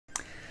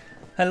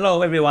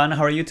Hello everyone,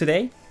 how are you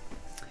today?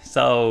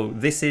 So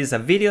this is a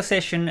video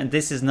session.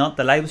 This is not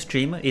the live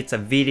stream, it's a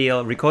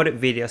recorded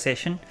video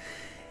session.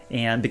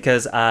 And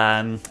because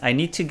I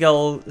need to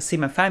go see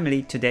my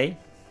family today.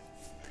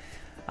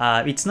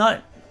 It's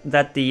not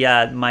that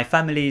my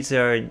families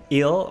are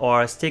ill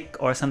or sick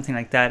or something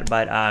like that,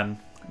 but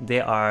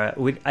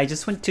I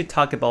just want to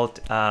talk about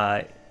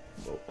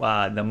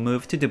the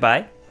move to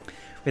Dubai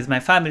with my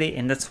family,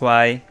 and that's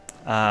why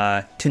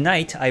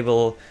tonight I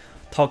will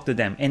talk to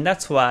them, and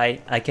that's why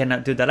I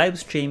cannot do the live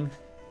stream,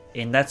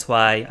 and that's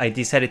why I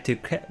decided to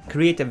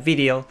create a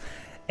video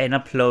and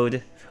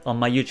upload on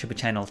my YouTube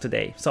channel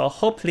today. So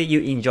hopefully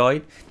you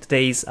enjoyed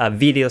today's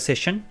video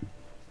session.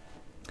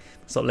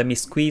 So let me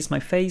squeeze my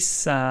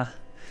face.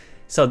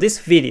 So this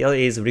video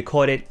is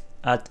recorded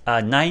at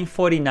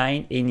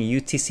 9:49 in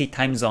UTC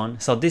time zone.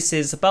 So this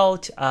is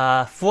about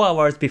 4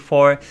 hours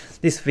before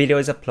this video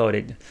is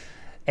uploaded.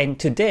 And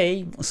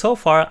today, so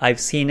far, I've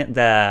seen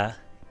the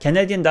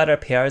Canadian dollar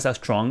pairs are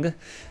strong.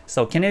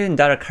 So Canadian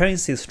dollar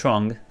currency is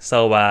strong.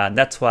 So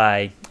that's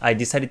why I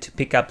decided to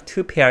pick up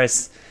two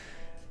pairs,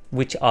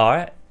 which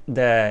are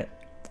the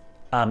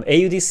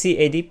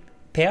AUDCAD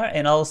pair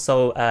and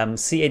also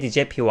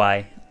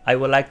CADJPY. I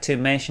would like to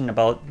mention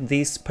about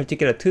these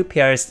particular two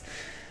pairs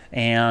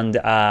and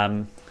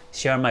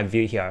share my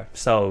view here.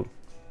 So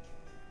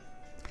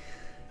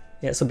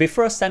yeah, so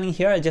before starting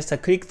here, just a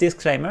quick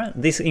disclaimer.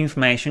 This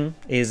information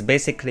is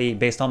basically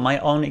based on my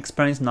own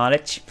experience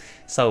knowledge.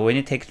 So when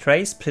you take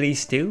trades,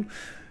 please do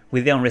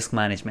with your own risk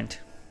management.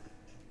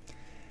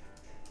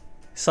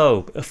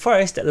 So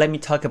first, let me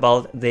talk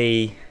about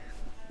the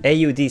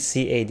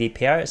AUDCAD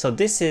pair. So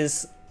this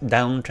is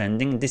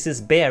downtrending. This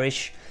is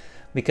bearish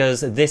because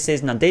this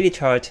is in a daily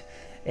chart,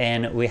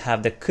 and we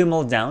have the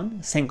Kumo down,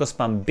 Senko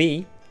span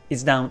B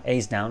is down, A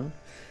is down.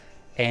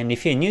 And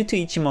if you're new to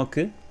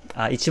Ichimoku,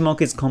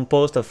 Ichimoku is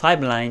composed of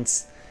 5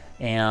 lines,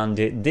 and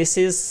this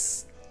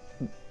is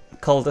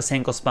called the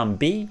Senko span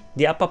B.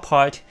 The upper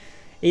part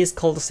is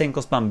called the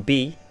Senko span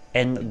B,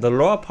 and the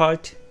lower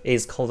part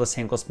is called the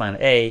Senko span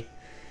A.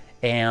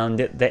 And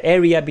the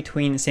area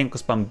between Senko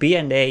span B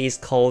and A is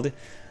called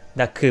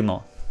the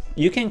Kumo.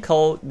 You can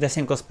call the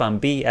Senko span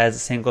B as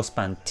Senko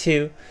span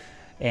 2,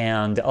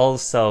 and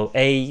also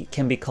A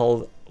can be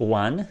called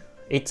 1.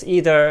 It's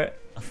either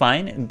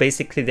fine,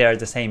 basically they are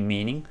the same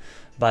meaning,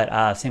 but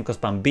Senko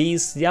span B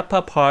is the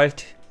upper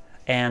part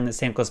and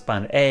Senko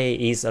span A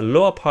is a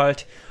lower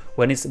part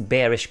when it's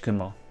bearish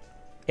Kumo.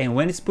 And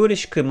when it's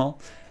bullish Kumo,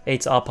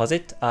 it's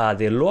opposite.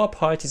 The lower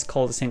part is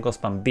called Senko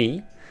span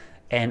B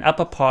and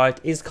upper part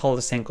is called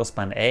Senko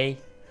span A,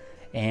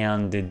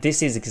 and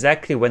this is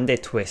exactly when they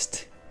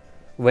twist.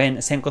 When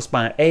Senko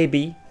span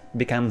AB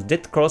becomes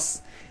dead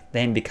cross,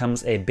 then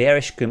becomes a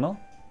bearish Kumo,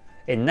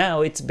 and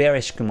now it's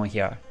bearish Kumo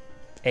here.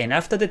 And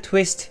after the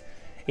twist,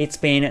 it's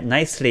been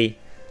nicely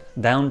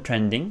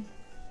downtrending.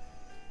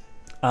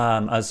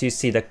 As you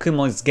see, the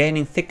Kumo is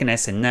gaining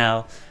thickness, and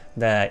now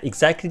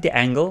exactly the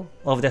angle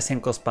of the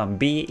Senko span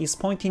B is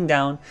pointing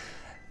down,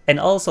 and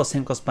also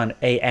Senko span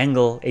A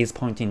angle is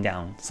pointing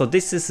down. So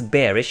this is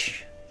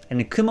bearish, and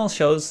the Kumo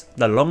shows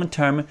the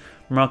long-term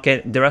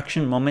market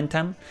direction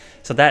momentum.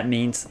 So that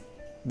means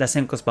the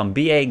Senko span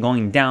BA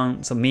going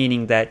down, so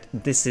meaning that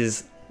this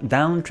is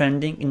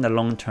downtrending in the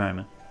long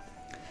term.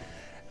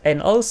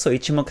 And also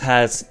Ichimoku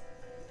has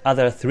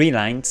other 3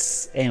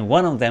 lines, and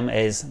one of them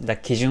is the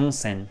Kijun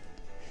Sen.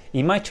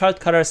 In my chart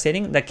color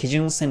setting, the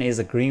Kijun Sen is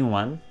a green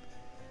one,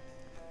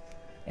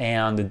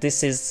 and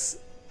this is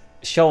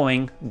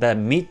showing the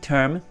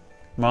midterm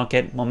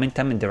market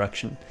momentum and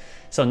direction.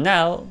 So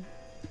now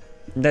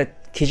the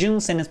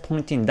Kijun Sen is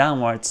pointing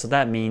downwards, so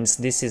that means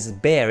this is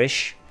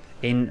bearish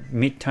in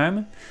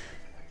midterm.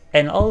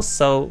 And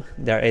also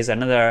there is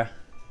another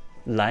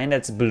line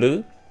that's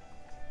blue.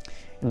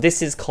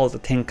 This is called the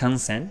Tenkan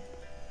Sen.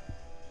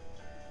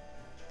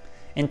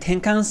 And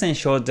Tenkan Sen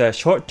shows the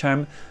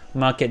short-term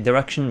market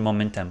direction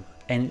momentum.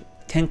 And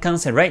Tenkan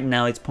Sen right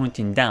now is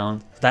pointing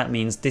down. That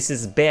means this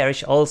is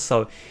bearish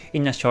also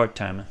in the short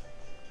term.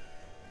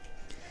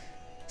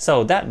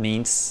 So that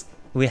means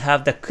we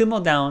have the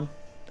Kumo down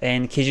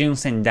and Kijun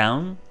Sen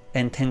down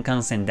and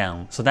Tenkan Sen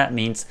down. So that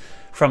means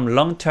from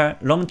long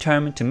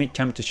term to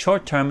mid-term to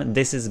short term,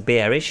 this is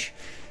bearish.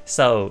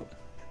 So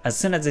as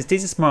soon as it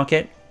is this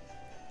market,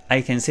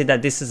 I can see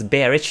that this is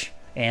bearish,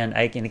 and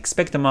I can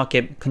expect the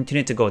market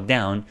continue to go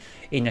down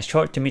in a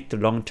short to mid to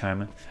long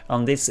term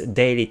on this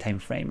daily time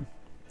frame.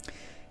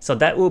 So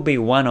that will be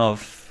one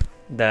of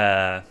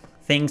the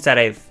things that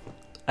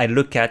I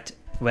look at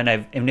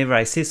whenever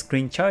I see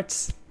screen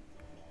charts.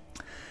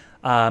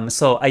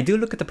 So I do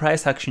look at the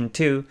price action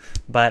too,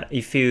 but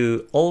if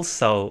you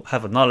also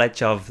have a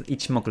knowledge of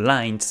Ichimoku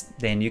lines,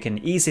 then you can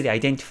easily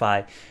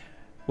identify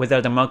whether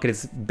the market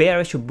is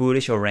bearish or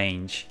bullish or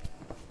range.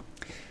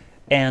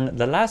 And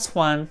the last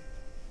one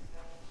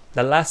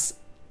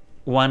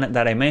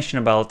that I mentioned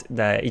about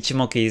the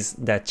Ichimoku is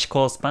the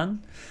Chikou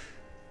span.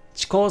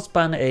 Chikou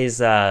span is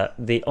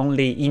the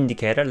only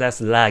indicator that's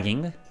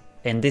lagging,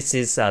 and this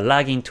is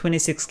lagging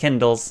 26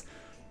 candles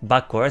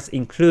backwards,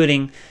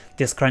 including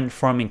this current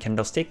forming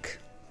candlestick.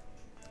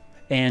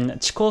 And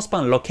Chikou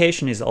span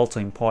location is also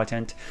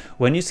important.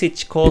 When you see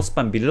Chikou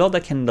span below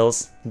the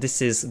candles,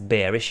 this is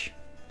bearish.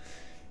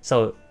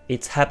 So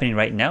it's happening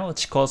right now,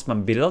 Chikou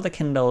span below the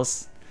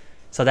candles.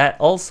 So that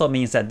also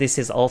means that this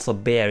is also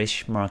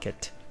bearish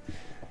market.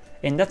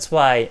 And that's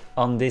why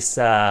on this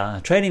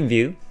trading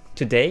view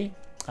today,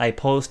 I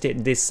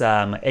posted this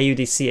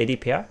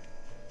AUDCAD pair.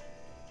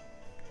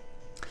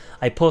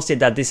 I posted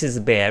that this is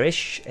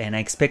bearish and I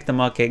expect the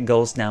market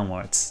goes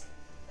downwards.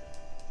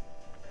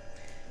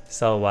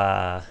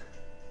 So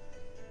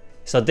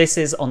so this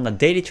is on the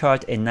daily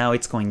chart and now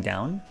it's going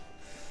down.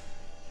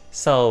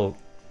 So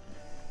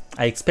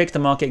I expect the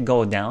market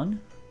go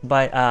down,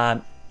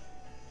 but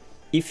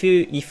if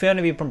you want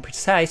to be more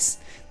precise,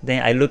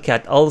 then I look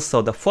at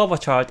also the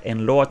forward chart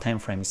and lower time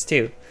frames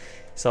too.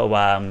 So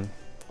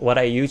what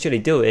I usually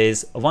do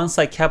is once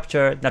I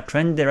capture the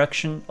trend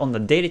direction on the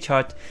daily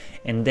chart,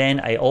 and then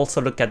I also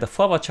look at the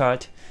forward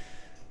chart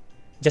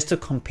just to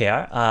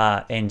compare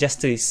and just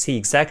to see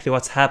exactly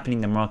what's happening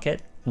in the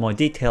market, more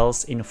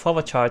details in the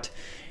forward chart,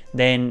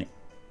 then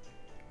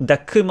the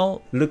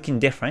Kumo looking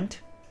different.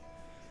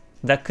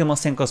 The Kumo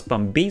Senko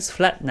span B is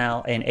flat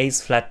now and A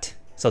is flat.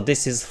 So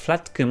this is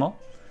flat Kumo.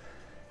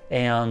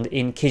 And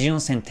in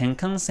Kijun-sen,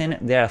 Tenkan-sen,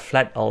 they are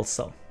flat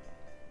also.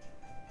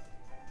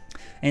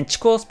 And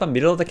Chikou span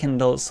below the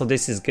candle, so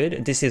this is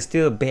good. This is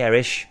still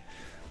bearish,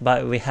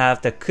 but we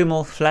have the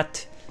Kumo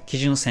flat,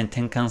 Kijun-sen,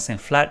 Tenkan-sen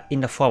flat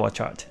in the forward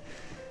chart.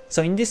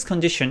 So in this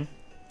condition,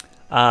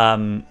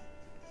 you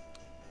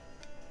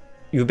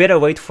better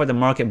wait for the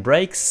market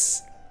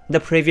breaks the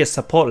previous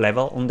support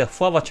level on the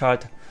forward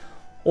chart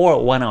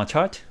or 1 hour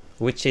chart,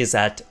 which is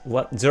at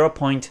what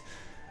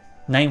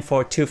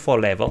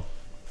 0.9424 level.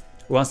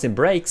 Once it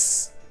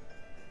breaks,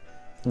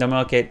 the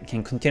market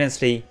can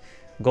continuously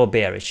go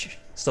bearish.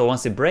 So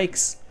once it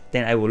breaks,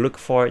 then I will look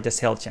for the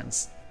sell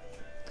chance.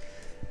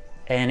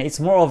 And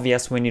it's more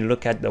obvious when you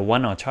look at the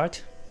 1 hour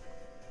chart.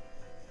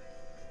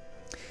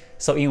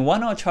 So in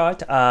 1 hour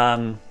chart,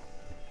 now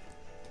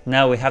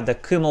we have the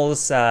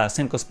Kumo's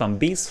Senko span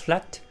B is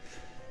flat.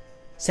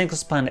 Senko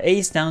span A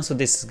is down, so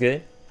this is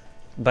good.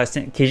 But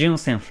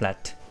Kijun-sen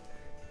flat.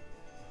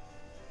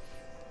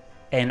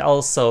 And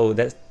also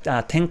the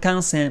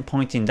Tenkan-sen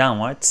pointing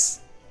downwards.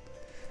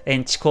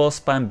 And Chikou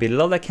span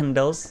below the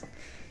candles.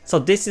 So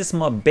this is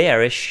more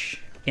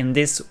bearish in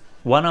this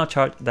 1 hour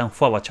chart than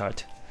forward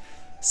chart.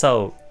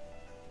 So,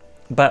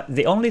 but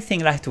the only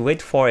thing I have to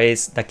wait for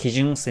is the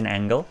Kijun-sen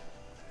angle.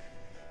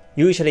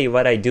 Usually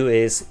what I do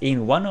is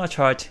in 1 hour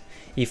chart,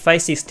 if I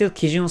see still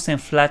Kijun-sen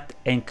flat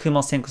and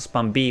Kumo Senko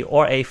span B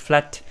or A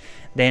flat,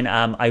 then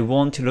I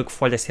want to look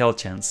for the sell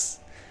chance.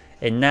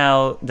 And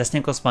now the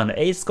Senko span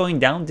A is going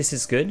down, this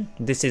is good.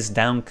 This is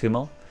down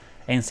Kumo.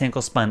 And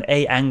Senko span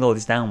A angle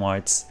is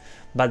downwards.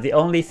 But the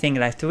only thing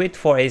I have to wait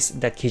for is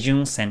the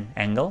Kijun-sen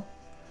angle.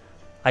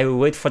 I will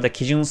wait for the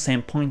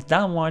Kijun-sen point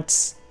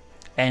downwards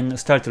and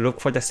start to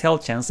look for the sell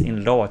chance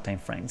in lower time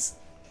frames.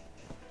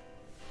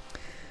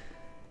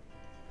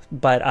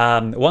 But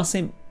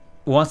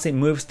once it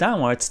moves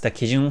downwards, the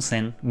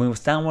Kijun-sen moves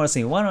downwards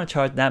in 1 hour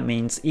chart, that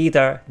means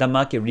either the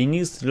market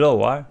renews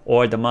lower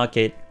or the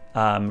market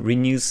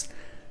renews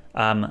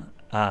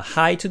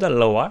high to the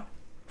lower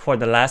for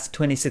the last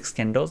 26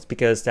 candles,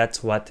 because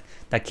that's what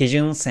the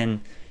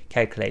Kijun-sen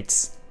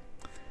calculates.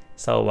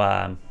 So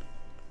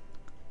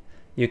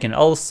you can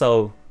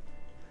also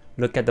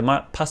look at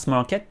the past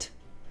market,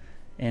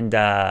 and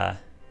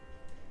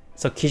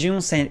so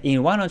Kijun-sen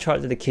in 1 hour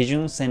chart, the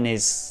Kijun-sen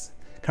is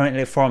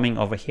currently forming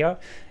over here,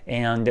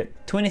 and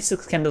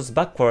 26 candles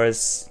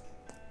backwards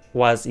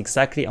was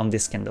exactly on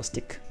this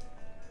candlestick.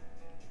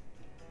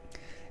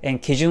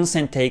 And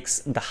Kijun-sen takes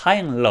the high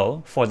and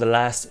low for the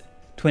last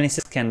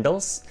 26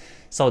 candles,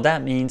 so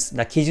that means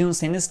the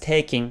Kijun-sen is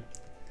taking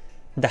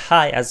the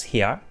high as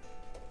here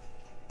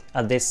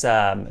at this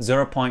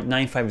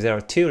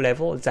 0.9502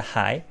 level is a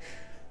high,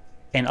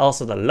 and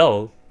also the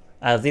low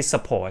as this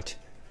support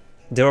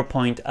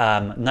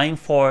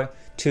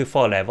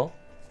 0.9424 level.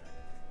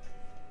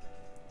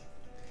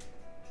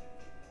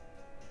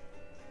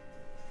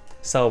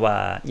 So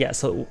yeah,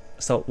 so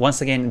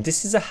once again,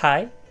 this is a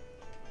high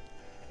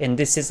and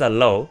this is a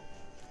low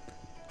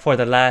for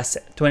the last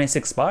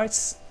 26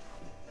 bars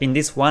in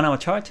this 1 hour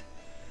chart.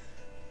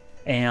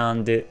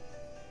 And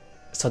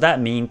so that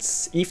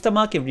means if the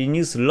market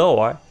renews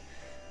lower,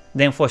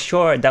 then for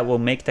sure that will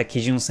make the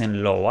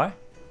Kijun-sen lower.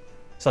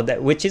 So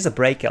that, which is a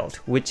breakout,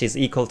 which is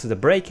equal to the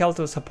breakout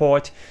of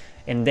support,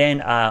 and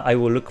then I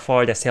will look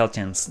for the sell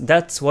chance.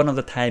 That's one of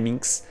the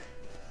timings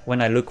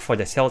when I look for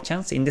the sell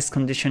chance in this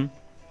condition.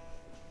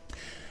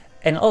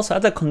 And also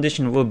other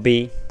condition would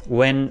be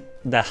when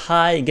the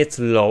high gets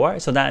lower.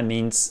 So that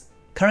means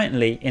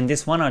currently in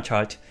this 1 hour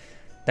chart,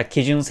 the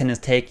Kijun-sen is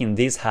taking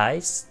these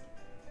highs.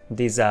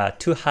 These are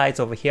two highs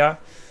over here,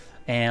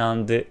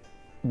 and the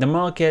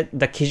market,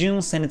 the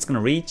Kijun-sen is going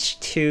to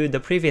reach to the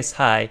previous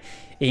high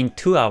in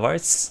 2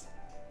 hours.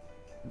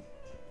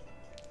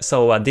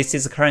 So this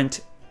is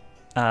current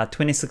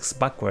 26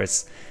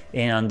 backwards,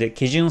 and the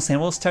Kijun-sen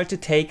will start to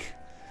take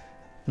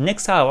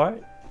next hour,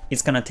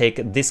 it's gonna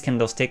take this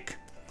candlestick,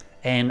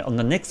 and on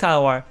the next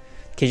hour,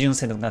 Kijun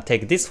Sen is gonna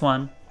take this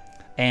one,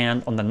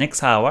 and on the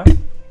next hour,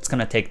 it's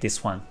gonna take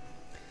this one.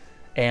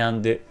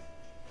 And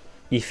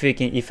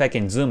if I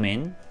can zoom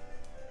in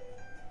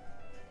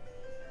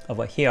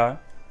over here,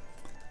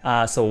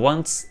 so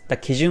once the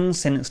Kijun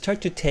Sen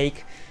start to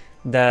take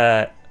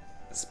the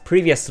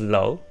previous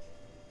low,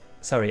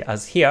 sorry,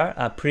 as here,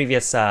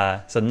 previous,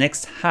 so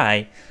next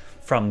high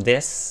from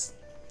this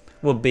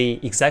will be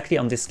exactly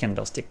on this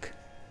candlestick.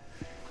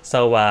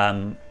 So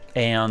and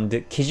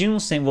Kijun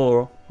Sen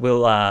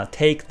will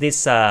take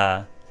this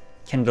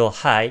candle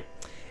high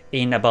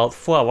in about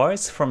 4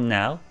 hours from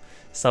now.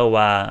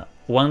 So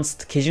once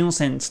the Kijun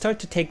Sen start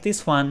to take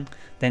this one,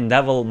 then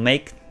that will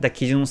make the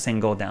Kijun Sen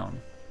go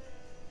down.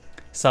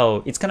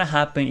 So it's gonna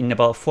happen in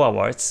about 4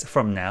 hours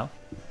from now.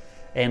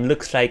 And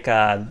looks like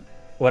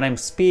when I'm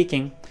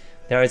speaking,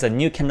 there is a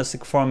new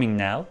candlestick forming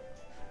now.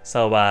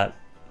 So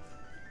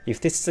if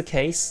this is the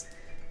case,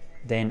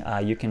 then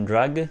you can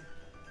drag.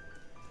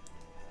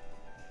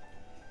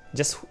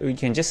 You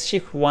can just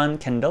shift one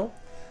candle,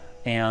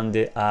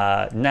 and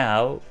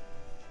now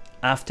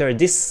after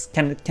this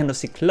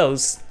candlestick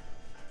close,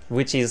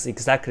 which is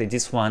exactly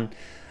this one,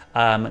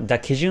 the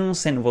Kijun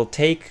Sen will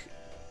take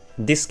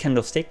this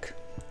candlestick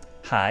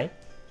high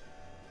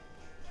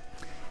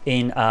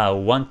in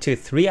 1 to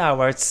 3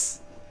 hours.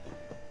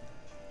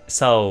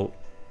 So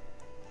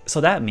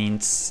that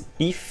means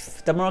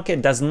if the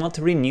market does not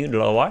renew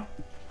lower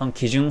on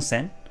Kijun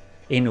Sen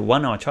in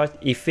 1 hour chart,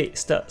 if it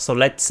so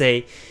let's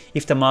say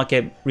if the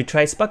market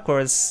retraces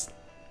backwards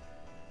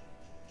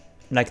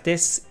like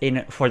this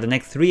for the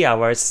next 3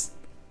 hours,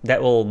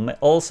 that will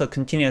also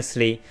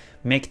continuously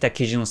make the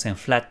Kijun Sen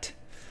flat.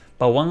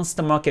 But once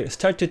the market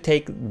starts to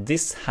take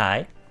this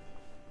high,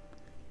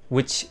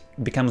 which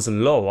becomes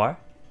lower,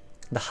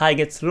 the high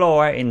gets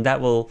lower, and that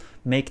will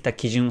make the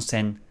Kijun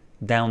Sen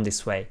down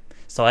this way.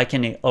 So I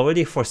can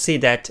already foresee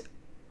that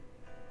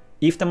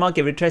if the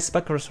market retraces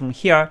backwards from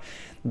here,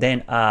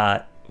 then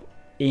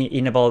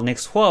in about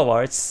next 4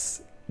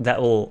 hours,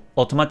 that will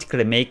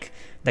automatically make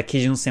the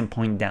Kijun Sen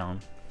point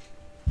down.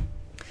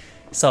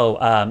 So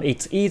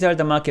it's either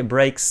the market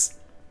breaks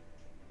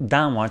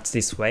downwards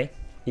this way,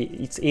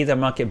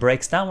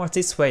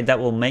 that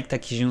will make the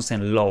Kijun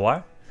Sen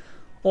lower,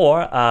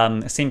 or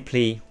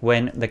simply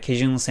when the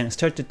Kijun Sen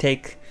start to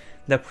take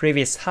the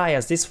previous high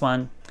as this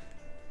one,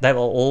 that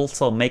will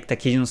also make the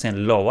Kijun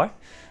Sen lower,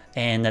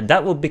 and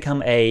that will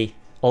become a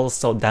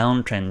also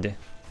downtrend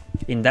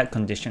in that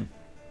condition.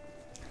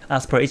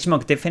 As per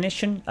Ichimoku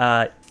definition,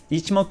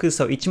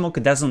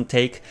 Ichimoku doesn't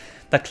take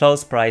the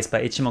close price,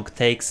 but Ichimoku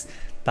takes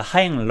the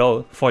high and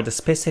low for the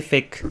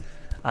specific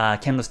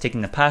candlestick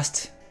in the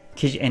past,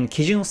 and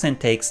Kijun Sen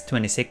takes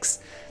 26,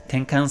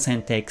 Tenkan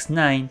Sen takes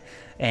 9,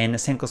 and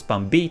Senko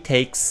Span B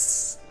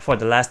takes for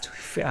the last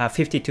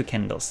 52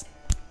 candles.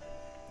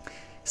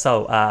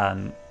 So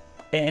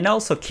and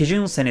also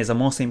Kijun Sen is the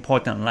most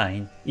important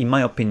line, in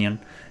my opinion,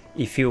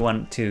 if you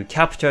want to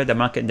capture the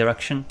market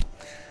direction.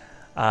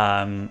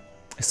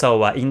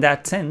 So in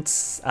that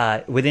sense,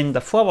 within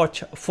the 4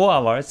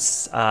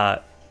 hours,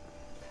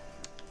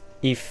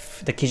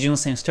 if the Kijun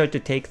Sen start to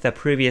take the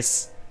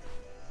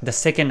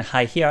second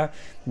high here,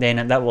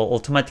 then that will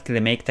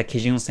automatically make the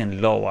Kijun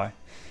Sen lower.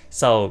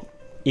 So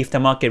if the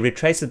market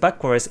retraces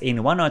backwards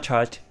in 1 hour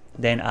chart,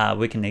 then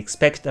we can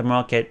expect the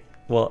market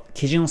will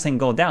Kijun Sen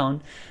go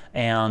down,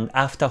 and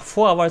after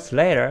 4 hours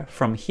later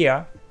from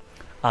here,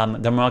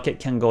 the market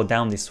can go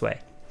down this way.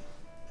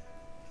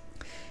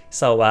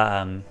 So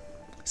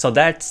so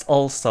that's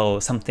also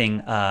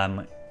something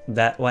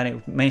that what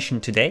I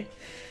mentioned today.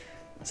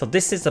 So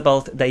this is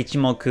about the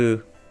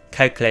Ichimoku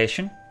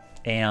calculation,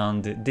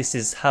 and this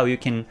is how you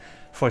can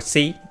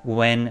foresee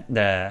when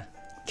the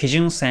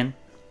Kijun Sen,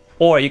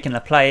 or you can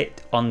apply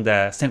it on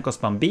the Senko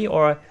Span B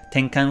or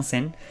Tenkan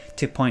Sen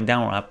to point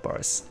down or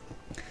upwards.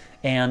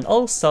 And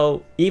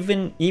also,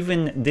 even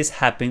this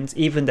happens,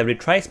 even the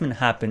retracement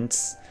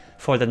happens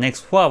for the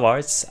next 4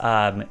 hours,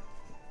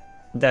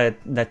 the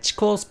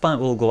Chikou span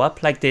will go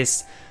up like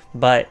this,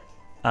 but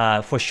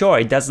for sure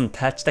it doesn't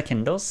touch the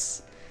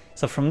candles.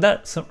 So from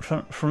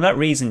that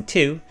reason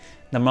too,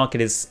 the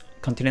market is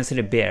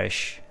continuously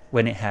bearish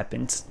when it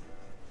happens.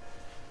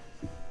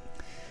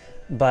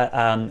 But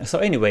so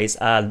anyways,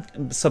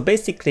 so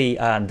basically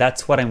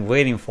that's what I'm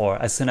waiting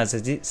for as soon as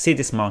I see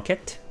this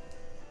market.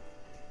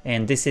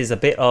 And this is a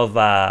bit of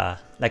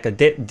like a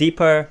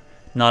deeper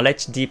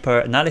knowledge, deeper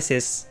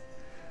analysis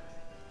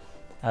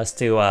as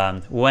to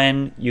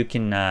when you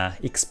can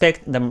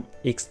expect the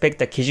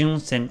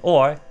Kijun Sen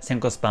or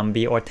Senko Span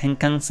B or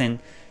Tenkan Sen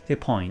to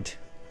point.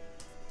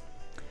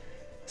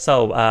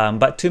 So,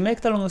 but to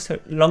make the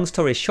long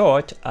story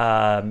short,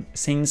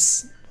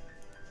 since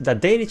the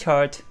daily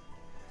chart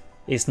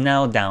is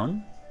now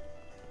down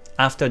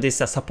after this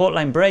support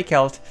line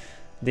breakout,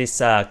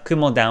 this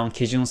Kumo down,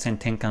 Kijun Sen,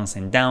 Tenkan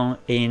Sen down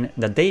in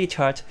the daily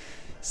chart.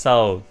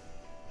 So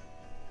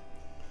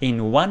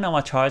in 1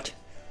 hour chart,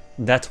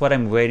 that's what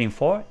I'm waiting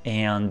for,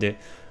 and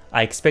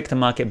I expect the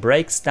market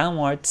breaks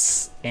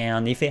downwards,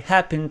 and if it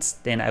happens,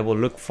 then I will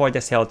look for the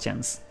sell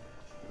chance.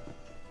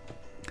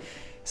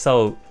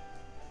 So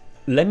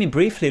let me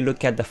briefly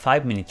look at the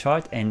 5-minute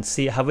chart and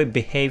see how it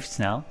behaves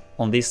now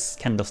on these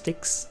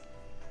candlesticks.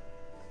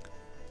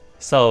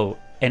 So,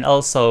 and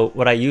also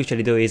what I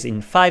usually do is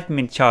in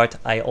 5-minute chart,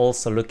 I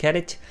also look at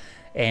it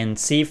and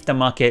see if the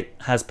market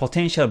has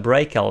potential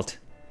breakout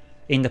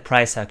in the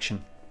price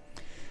action.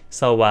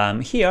 So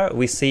here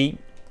we see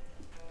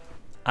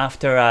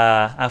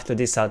after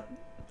this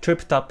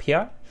trip top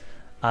here,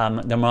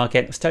 the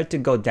market started to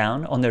go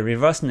down on the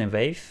reversal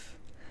wave,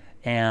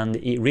 and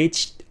it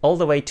reached all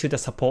the way to the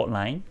support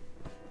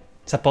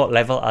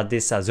level at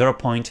this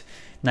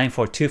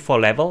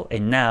 0.9424 level,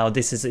 and now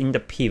this is in the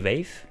P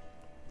wave.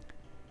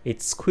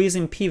 It's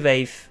squeezing P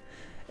wave,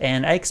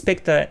 and I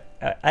expect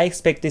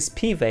this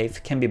P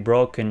wave can be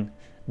broken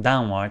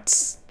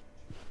downwards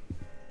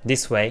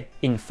this way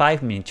in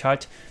 5-minute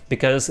chart,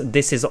 because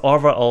this is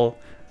overall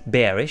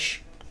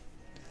bearish.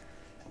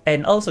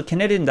 And also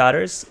Canadian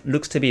dollars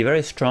looks to be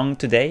very strong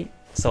today,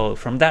 so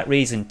from that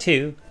reason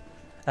too,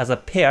 as a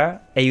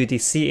pair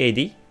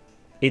AUDCAD,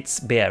 it's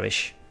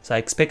bearish. So I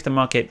expect the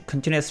market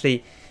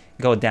continuously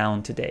go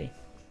down today.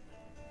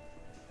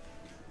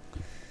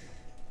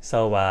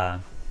 So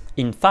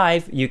in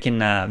 5 you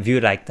can view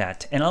like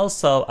that. And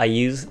also I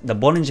use the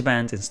Bollinger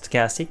Bands and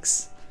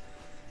stochastics.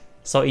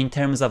 So in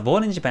terms of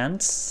Bollinger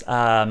Bands,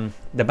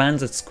 the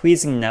bands are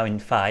squeezing now in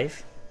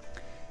 5.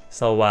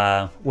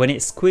 So when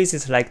it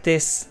squeezes like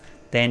this,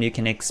 then you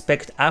can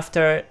expect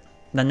after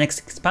the next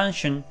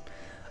expansion,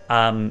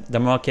 the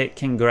market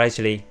can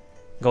gradually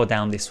go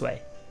down this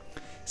way.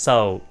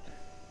 So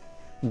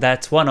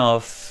that's one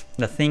of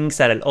the things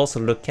that I'll also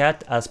look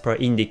at as per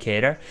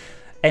indicator.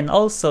 And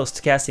also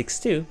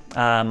stochastics too.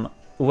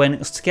 When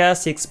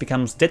stochastics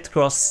becomes dead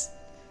cross,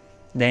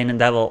 then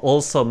that will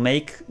also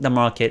make the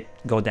market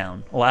go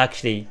down. Or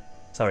actually,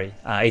 sorry,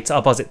 it's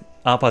opposite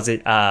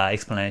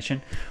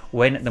explanation.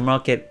 When the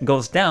market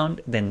goes down,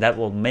 then that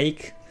will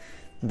make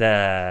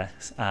the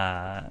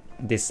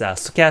this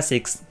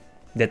stochastics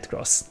dead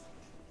cross,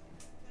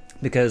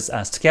 because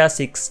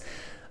stochastics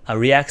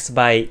reacts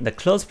by the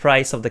close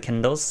price of the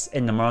candles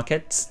in the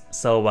market.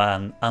 So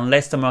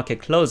unless the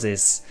market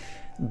closes,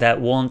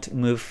 that won't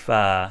move.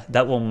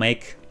 That will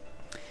make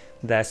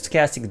the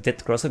stochastic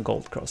dead cross a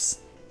gold cross.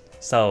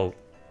 So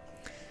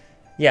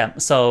yeah,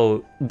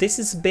 so this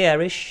is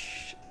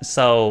bearish.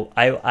 So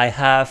I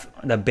have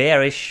the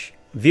bearish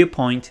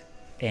viewpoint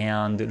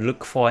and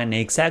look for an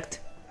exact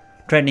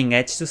trending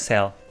edge to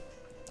sell,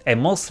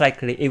 and most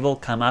likely it will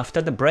come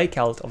after the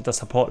breakout of the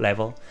support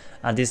level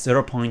at this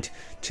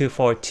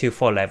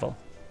 0.2424 level,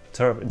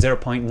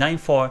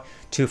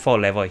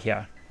 0.9424 level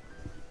here.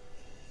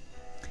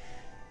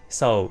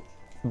 So,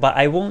 but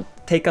I won't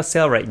take a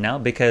sell right now,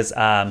 because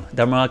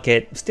the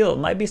market still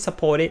might be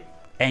supported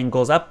and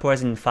goes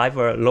upwards in 5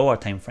 or lower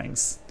time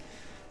frames.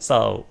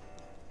 So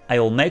I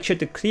will make sure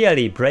to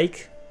clearly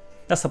break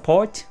the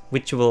support,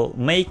 which will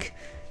make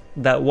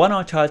the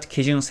 1-hour chart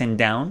Kijun Sen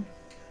down,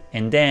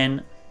 and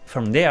then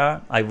from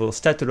there I will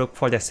start to look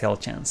for the sell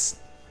chance.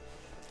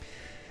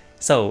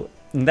 So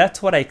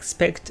that's what I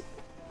expect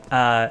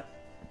to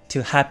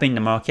happen in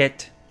the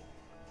market.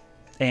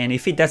 And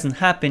if it doesn't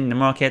happen in the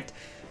market,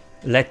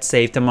 let's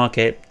say if the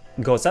market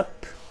goes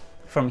up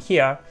from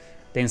here,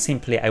 then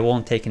simply I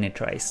won't take any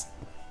trades.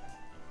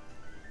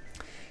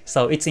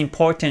 So it's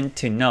important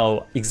to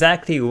know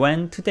exactly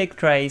when to take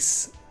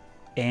trades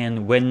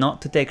and when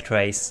not to take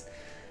trades.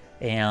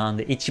 And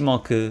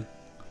Ichimoku,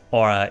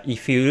 or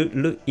if you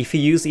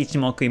use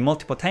Ichimoku in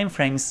multiple time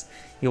frames,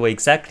 you will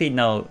exactly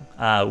know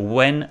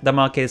when the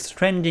market is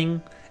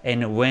trending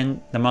and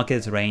when the market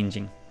is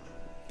ranging.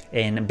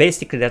 And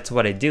basically that's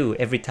what I do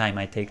every time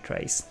I take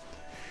trades.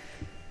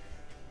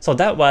 So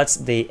that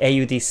was the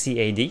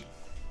AUDCAD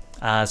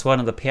as one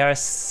of the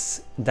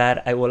pairs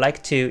that I would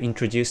like to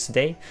introduce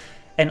today.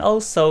 And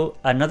also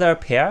another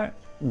pair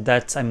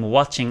that I'm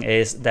watching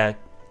is the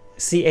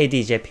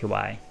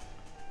CADJPY.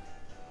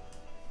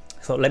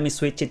 So let me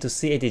switch it to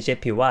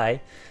CADJPY,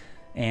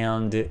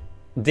 and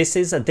this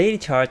is a daily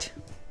chart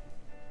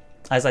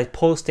as I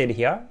posted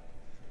here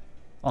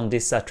on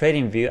this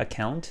TradingView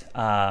account.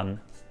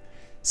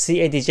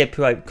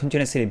 CADJPY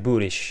continuously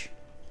bullish,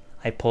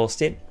 I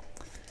posted.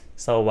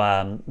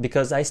 So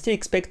because I still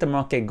expect the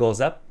market goes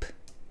up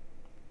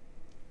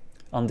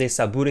on this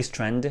bullish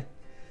trend.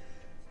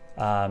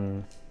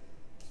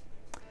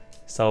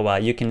 So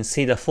you can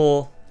see the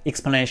full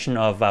explanation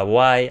of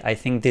why I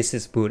think this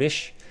is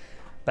bullish.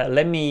 But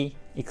let me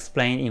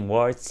explain in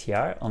words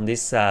here on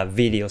this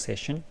video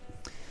session.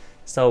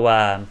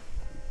 So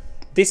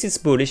this is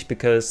bullish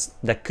because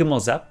the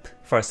Kumo's up,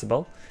 first of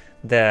all.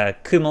 The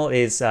Kumo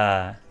is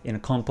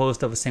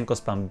composed of Senko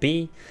Span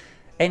B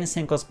and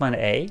Senko Span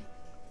A,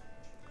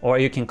 or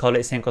you can call it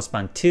Senko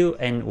Span 2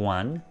 and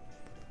 1.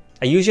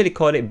 I usually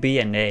call it B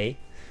and A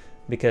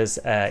because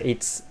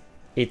it's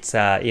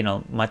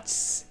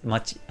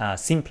much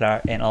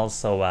simpler, and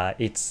also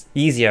it's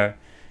easier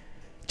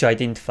to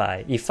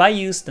identify. If I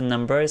use the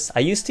numbers, I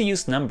used to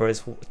use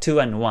numbers 2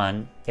 and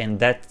 1, and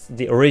that's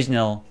the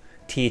original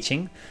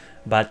teaching,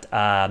 but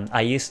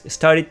I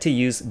started to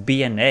use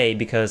B and A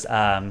because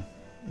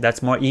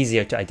that's more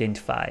easier to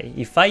identify.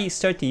 If I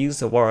start to use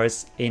the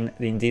words in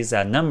these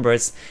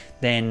numbers,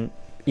 then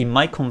it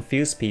might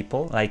confuse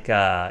people, like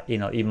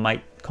it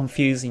might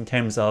confuse in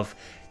terms of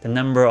the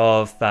number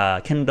of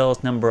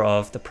candles, number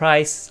of the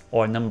price,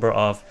 or number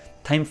of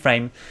time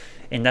frame,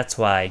 and that's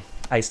why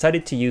I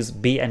started to use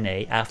B and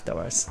A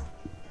afterwards.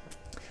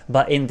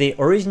 But in the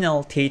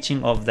original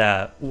teaching of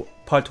the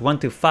part 1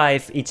 to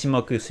 5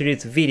 Ichimoku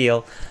series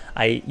video,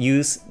 I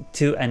used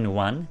 2 and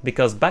 1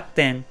 because back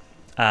then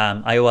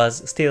I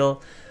was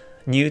still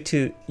new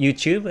to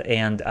YouTube,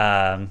 and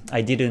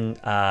I didn't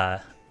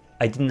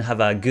have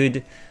a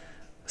good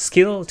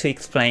skill to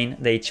explain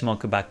the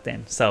Ichimoku back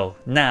then. So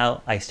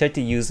now I start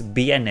to use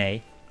B and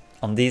A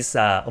on these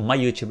on my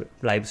YouTube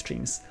live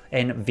streams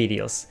and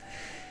videos.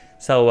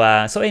 So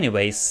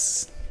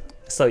anyways,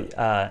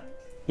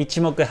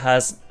 Ichimoku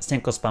has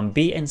Senko span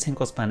B and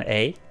Senko span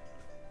A,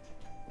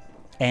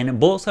 and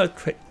both are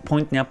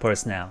pointing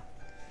upwards now.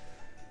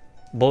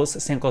 Both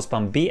Senko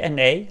span B and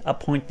A are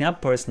pointing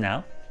upwards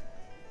now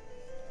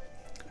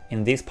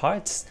in these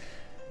parts,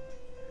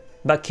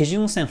 but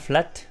Kijun-sen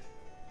flat.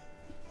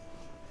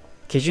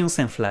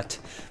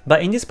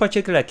 But in this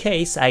particular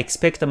case, I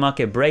expect the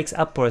market breaks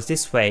upwards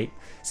this way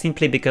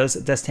simply because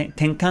the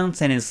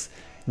Tenkan-sen is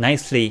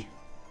nicely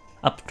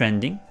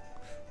uptrending,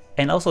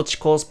 and also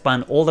Chikou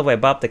span all the way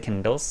above the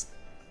candles.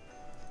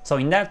 So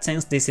in that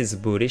sense, this is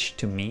bullish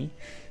to me.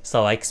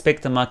 So I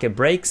expect the market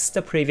breaks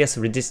the previous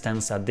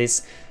resistance at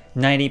this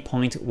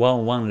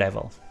 90.11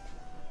 level.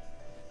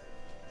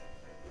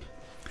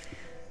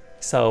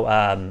 So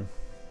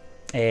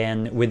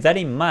and with that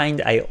in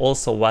mind, I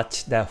also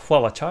watch the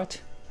forward chart.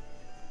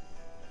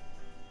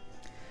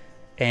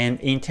 And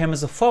in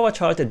terms of forward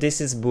chart,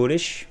 this is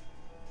bullish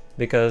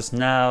because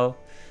now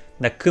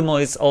the Kumo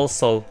is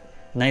also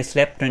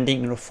nicely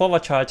uptrending in the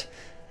forward chart,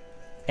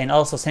 and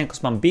also Senko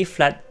span B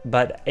flat,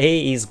 but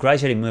A is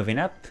gradually moving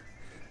up,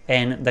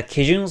 and the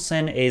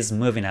Kijun-sen is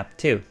moving up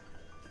too,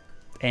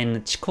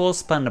 and Chikou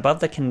span above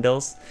the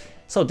candles.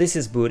 So this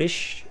is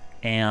bullish,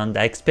 and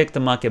I expect the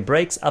market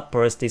breaks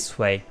upwards this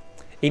way.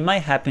 It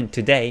might happen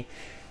today,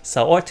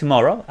 so or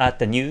tomorrow at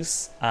the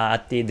news.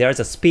 There's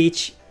a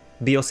speech,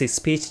 BOC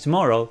speech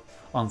tomorrow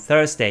on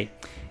Thursday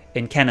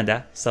in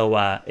Canada, so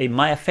it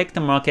might affect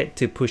the market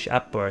to push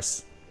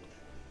upwards.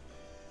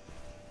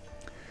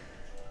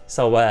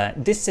 So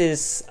this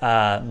is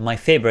my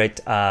favorite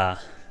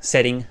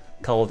setting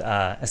called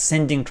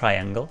ascending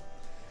triangle.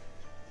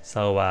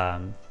 So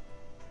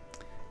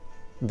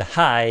the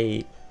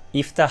high,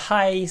 if the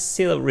high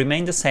still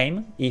remain the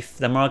same, if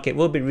the market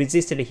will be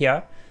resisted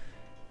here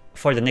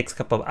for the next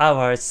couple of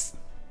hours,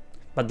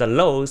 but the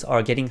lows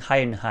are getting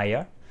higher and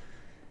higher.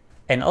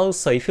 And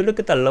also, if you look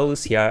at the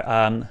lows here,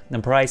 the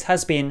price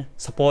has been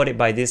supported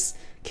by this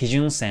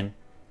Kijun-sen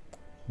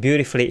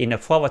beautifully in the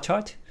forward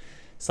chart.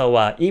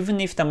 So even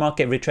if the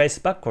market retraces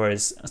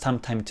backwards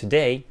sometime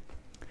today,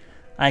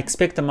 I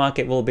expect the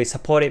market will be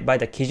supported by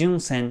the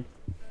Kijun-sen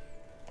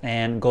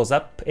and goes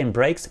up and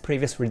breaks the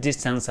previous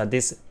resistance at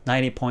this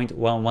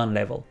 90.11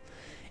 level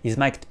is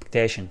my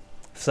expectation.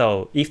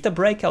 So if the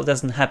breakout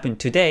doesn't happen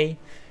today,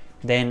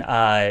 then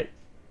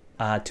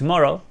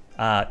tomorrow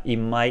it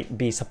might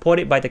be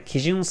supported by the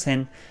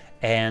Kijun-sen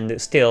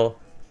and still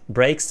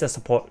breaks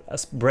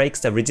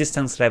the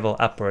resistance level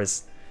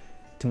upwards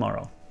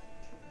tomorrow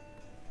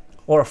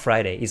or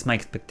Friday is my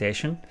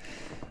expectation.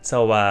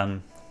 So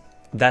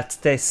that's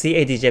the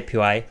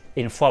CADJPY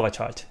in forward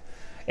chart.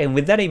 And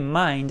with that in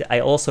mind, I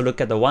also look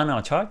at the 1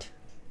 hour chart.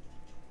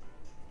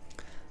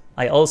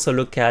 I also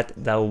look at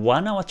the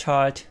 1 hour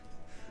chart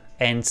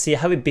and see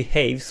how it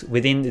behaves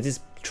within this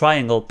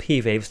triangle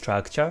P wave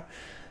structure.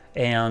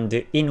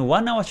 And in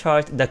 1 hour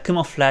chart, the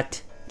Kumo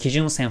flat,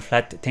 Kijun-sen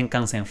flat,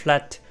 Tenkan-sen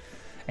flat,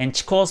 and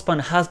Chikou span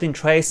has been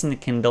tracing the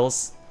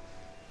candles.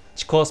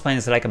 Chikou span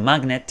is like a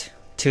magnet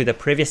to the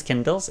previous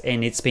candles,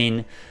 and it's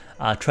been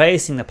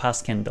tracing the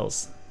past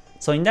candles.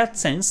 So in that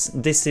sense,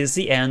 this is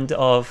the end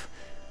of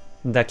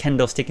the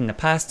candlestick in the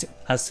past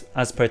as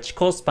per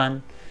Chikou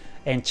span,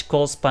 and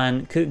Chikou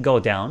span could go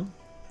down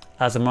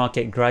as the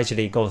market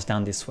gradually goes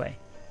down this way.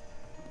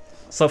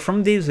 So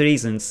from these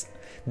reasons,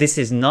 this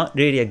is not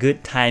really a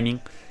good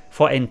timing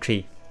for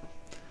entry.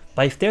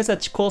 But if there's a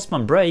Chikou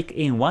span break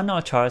in 1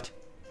 hour chart,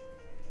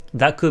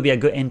 that could be a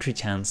good entry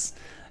chance,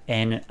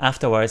 and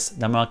afterwards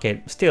the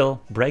market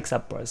still breaks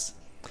upwards.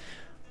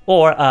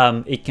 Or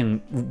it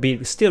can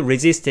be still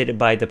resisted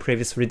by the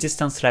previous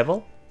resistance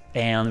level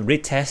and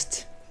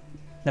retest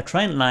the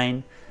trend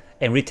line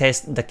and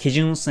retest the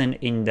Kijun-sen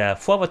in the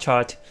forward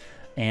chart,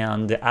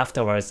 and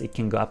afterwards it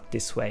can go up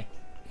this way.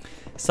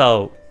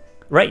 So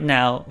right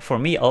now, for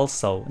me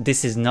also,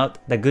 this is not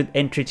the good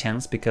entry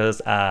chance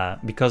because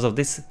of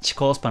this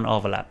Chikou span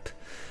overlap.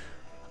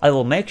 I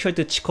will make sure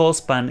the Chikou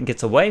span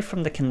gets away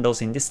from the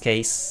candles in this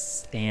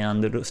case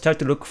and start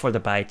to look for the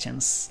buy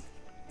chance.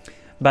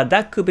 but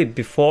that could be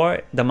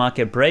before the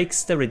market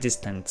breaks the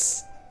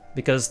resistance,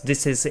 because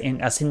this is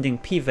in ascending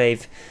P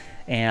wave,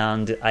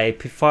 and I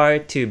prefer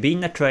to be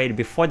in a trade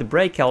before the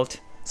breakout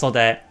so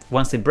that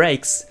once it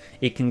breaks,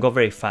 it can go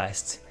very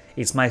fast.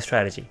 It's my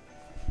strategy.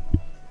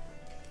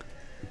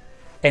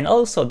 And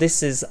also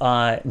this is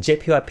a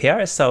JPY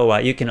pair, so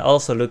you can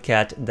also look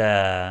at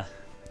the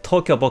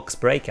Tokyo box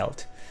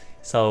breakout.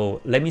 So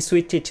let me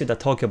switch it to the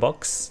Tokyo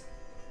box.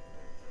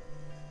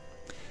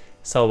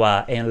 So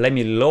and let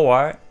me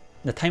lower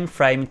the time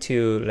frame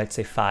to, let's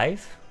say,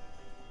 5.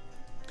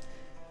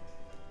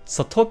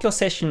 So Tokyo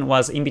session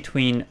was in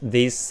between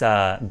these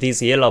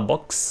yellow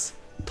box.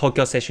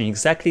 Tokyo session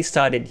exactly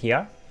started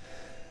here,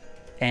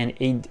 and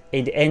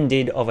it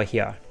ended over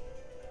here.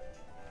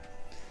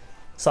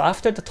 So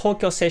after the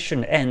Tokyo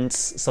session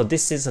ends, so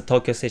this is a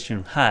Tokyo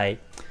session high,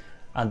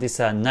 this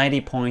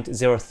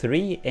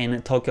 90.03,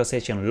 and Tokyo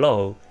session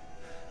low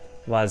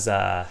was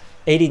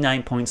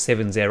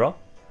 89.70.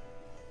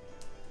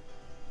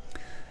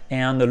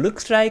 And it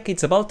looks like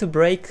it's about to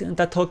break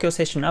the Tokyo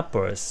session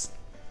upwards,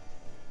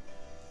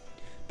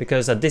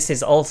 because this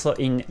is also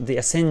in the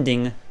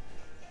ascending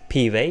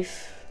P wave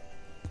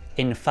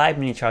in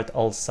 5-minute chart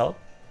also.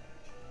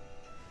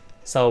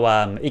 So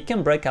it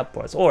can break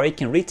upwards, or it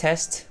can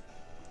retest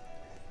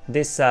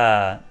this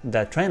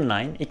the trend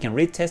line. It can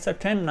retest the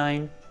trend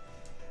line,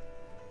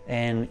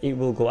 and it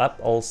will go up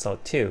also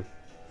too.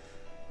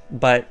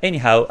 But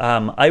anyhow,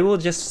 I will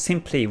just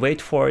simply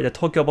wait for the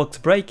Tokyo box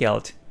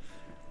breakout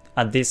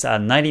at this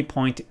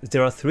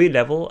 90.03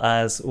 level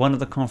as one of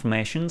the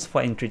confirmations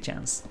for entry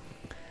chance.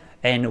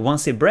 And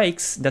once it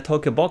breaks the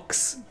Tokyo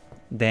box,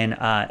 then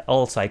I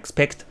also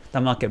expect the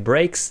market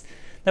breaks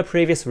the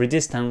previous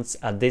resistance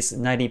at this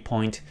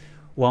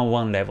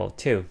 90.11 level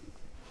too.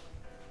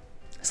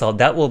 So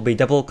that will be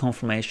double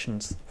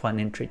confirmations for an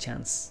entry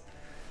chance.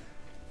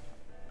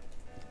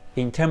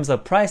 In terms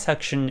of price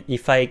action,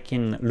 if I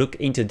can look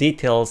into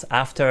details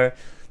after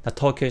the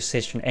Tokyo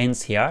session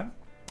ends here,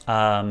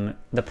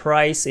 the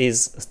price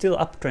is still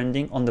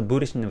uptrending on the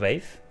bullish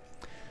wave.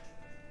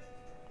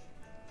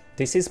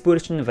 This is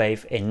bullish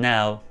wave, and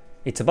now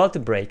it's about to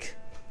break.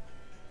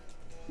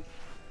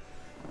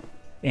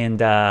 And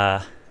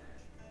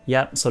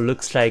yeah, so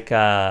looks like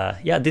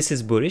yeah, this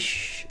is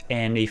bullish.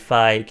 And if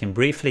I can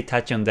briefly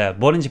touch on the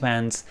Bollinger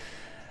Bands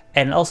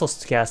and also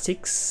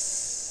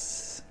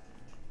stochastics,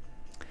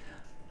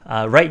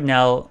 right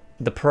now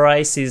the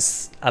price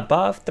is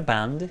above the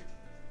band,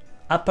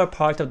 upper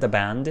part of the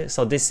band.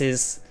 So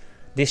this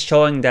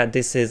showing that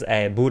this is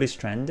a bullish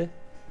trend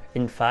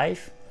in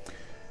 5.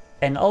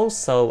 And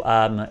also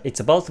it's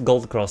about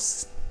gold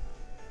cross.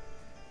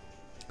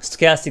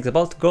 Stochastics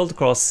about gold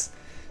cross.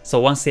 So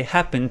once it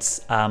happens,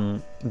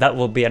 that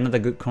will be another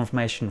good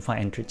confirmation for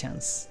entry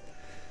chance.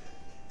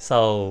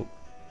 So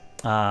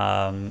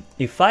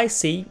if I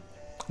see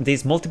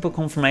these multiple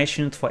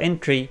confirmations for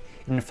entry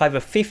in 5 or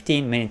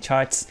 15-minute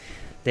charts,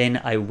 then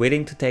I'm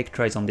willing to take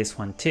trades on this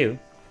one too.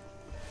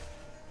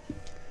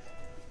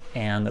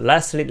 And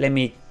lastly, let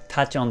me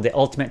touch on the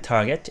ultimate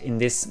target in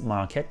this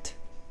market.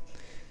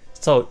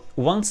 So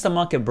once the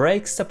market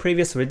breaks the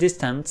previous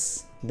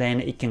resistance,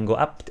 then it can go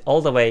up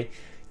all the way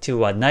to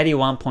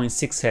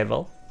 91.6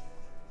 level.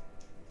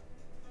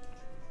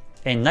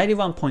 And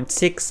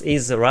 91.6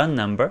 is a round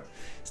number.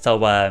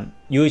 So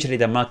usually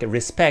the market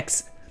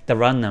respects the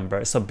round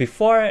number. So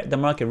before the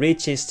market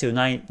reaches to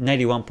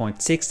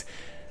 91.6,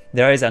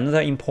 there is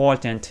another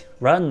important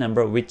round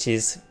number, which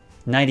is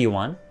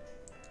 91.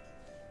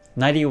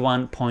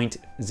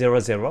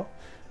 91.00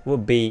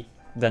 would be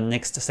the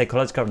next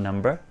psychological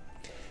number.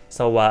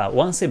 So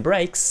once it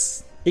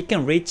breaks, it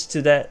can reach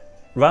to the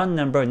round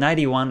number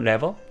 91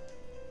 level.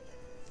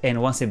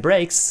 And once it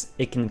breaks,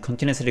 it can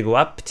continuously go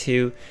up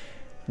to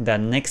the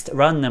next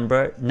round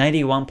number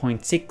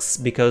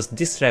 91.6, because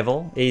this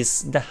level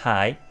is the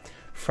high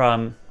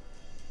from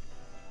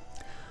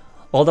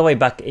all the way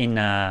back in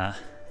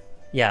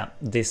yeah,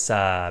 this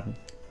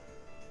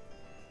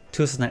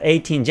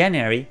 2018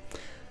 January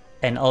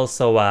and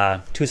also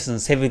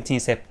 2017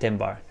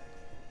 September.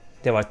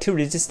 There were two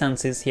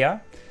resistances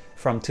here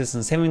from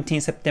 2017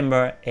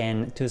 September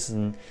and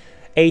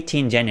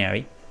 2018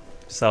 January.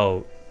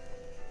 So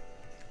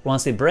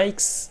once it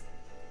breaks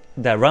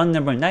the round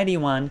number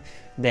 91,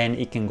 then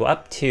it can go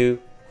up to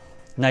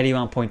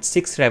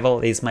 91.6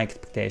 level is my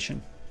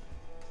expectation.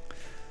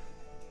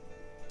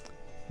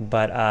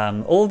 But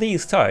all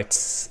these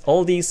charts,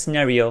 all these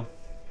scenarios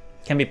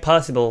can be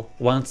possible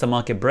once the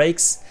market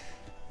breaks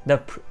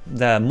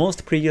the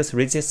most previous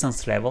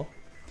resistance level.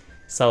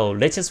 So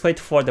let's just wait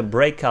for the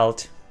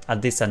breakout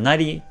at this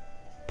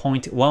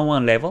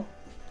 90.11 level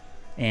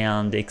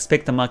and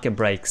expect the market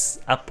breaks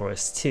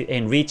upwards to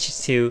and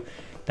reach to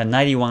the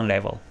 91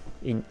 level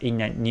in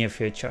the near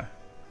future.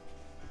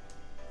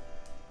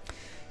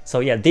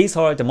 So yeah, these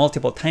are the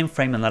multiple time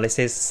frame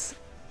analysis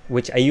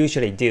which I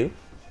usually do.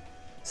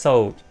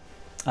 So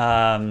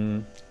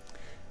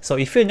so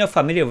if you're not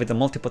familiar with the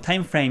multiple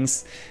time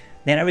frames,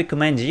 then I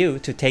recommend you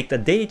to take the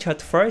daily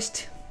chart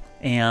first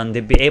and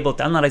be able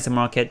to analyze the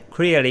market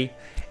clearly,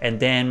 and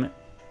then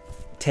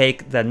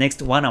take the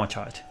next 1 hour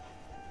chart.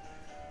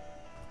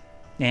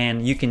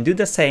 And you can do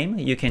the same.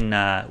 You can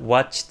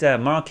watch the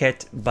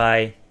market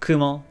by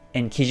Kumo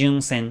and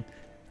Kijun Sen,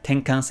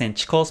 Tenkan Sen,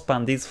 Chikou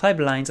span, these 5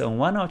 lines on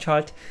 1 hour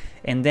chart,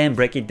 and then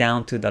break it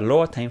down to the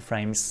lower time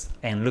frames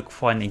and look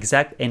for an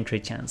exact entry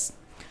chance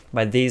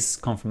by these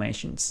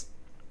confirmations.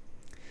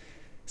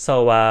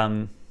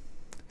 So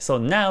so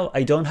now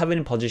I don't have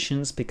any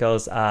positions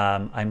because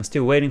I'm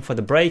still waiting for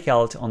the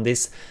breakout on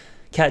this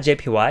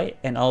CADJPY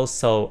and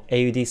also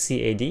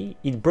AUDCAD.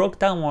 It broke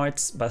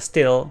downwards, but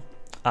still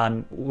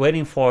I'm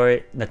waiting for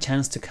the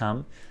chance to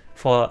come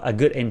for a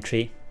good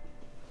entry.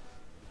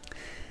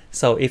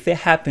 So if it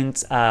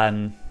happens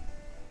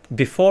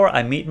before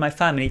I meet my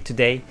family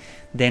today,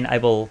 then I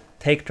will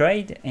take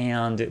trade.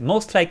 And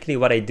most likely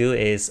what I do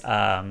is,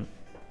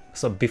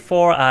 so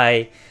before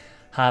I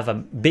have a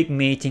big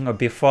meeting or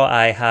before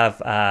I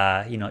have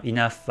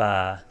enough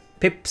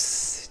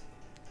pips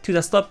to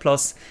the stop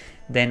loss,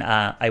 then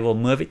I will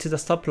move it to the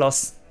stop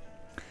loss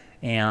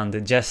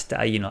and just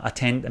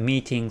attend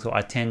meetings or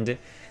attend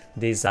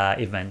these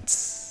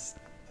events.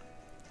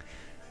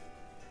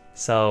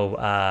 So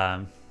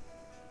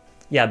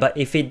yeah, but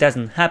if it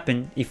doesn't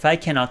happen, if I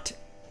cannot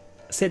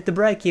set the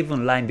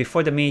break-even line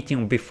before the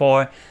meeting,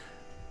 before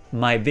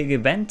my big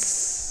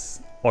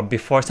events, or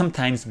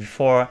sometimes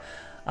before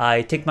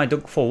I take my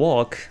dog for a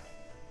walk,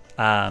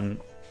 I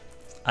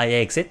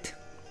exit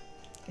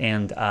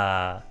and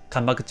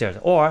come back to chart,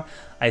 or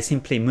I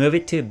simply move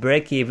it to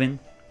break-even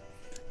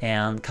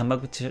and come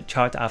back to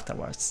chart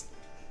afterwards.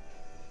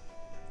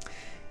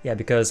 Yeah,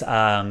 because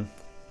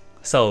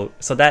so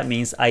that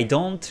means I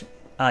don't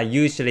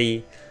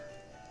usually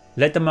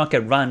let the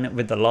market run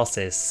with the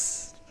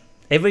losses.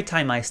 Every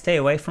time I stay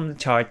away from the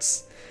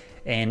charts,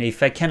 and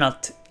if I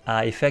cannot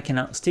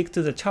stick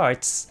to the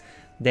charts,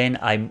 then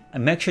I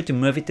make sure to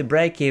move it to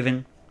break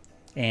even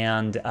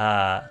and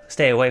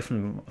stay away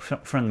from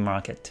the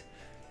market.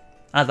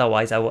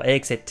 Otherwise, I will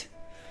exit.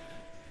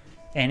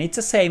 And it's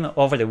the same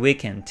over the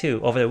weekend too.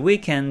 Over the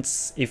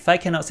weekends, if I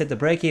cannot set the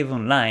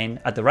break-even line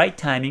at the right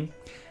timing,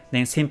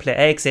 then simply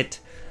exit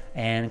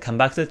and come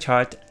back to the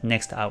chart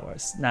next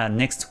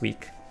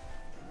week.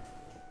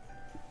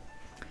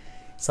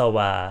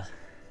 So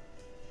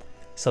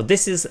so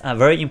this is a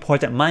very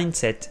important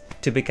mindset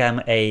to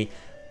become a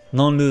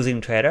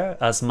non-losing trader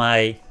as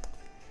my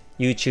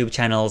YouTube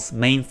channel's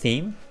main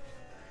theme.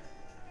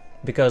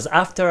 Because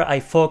after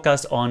I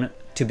focus on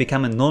to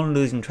become a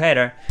non-losing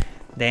trader,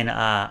 then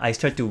I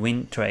start to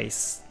win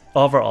trades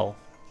overall.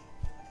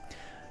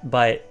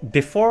 But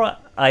before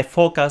I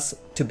focus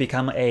to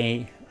become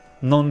a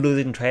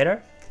non-losing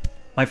trader,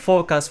 my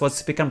focus was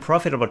to become a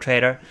profitable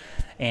trader,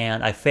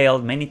 and I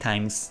failed many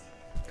times.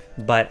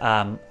 But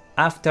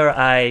after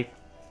I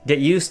get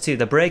used to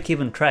the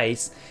break-even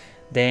trades,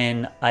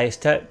 then I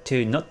start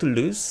to not to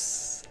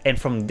lose, and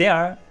from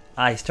there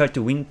I start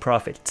to win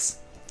profits.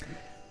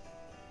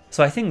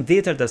 So I think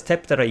these are the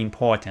steps that are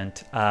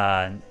important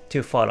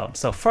to follow.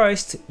 So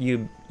first,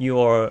 you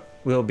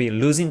will be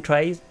losing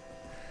trades,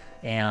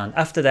 and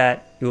after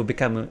that you will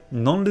become a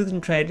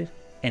non-losing trade,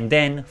 and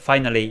then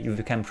finally you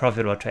become a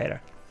profitable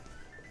trader.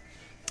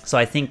 So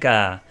I think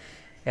yeah,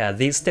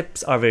 these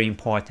steps are very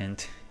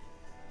important.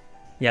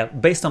 Yeah,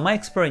 based on my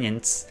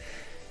experience,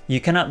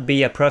 you cannot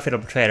be a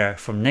profitable trader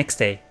from next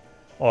day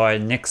or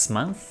next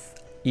month.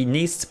 It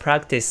needs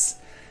practice,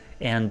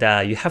 and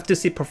you have to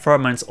see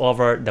performance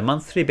over the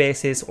monthly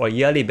basis or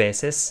yearly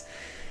basis.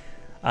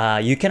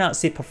 You cannot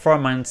see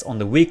performance on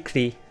the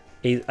weekly,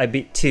 is a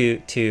bit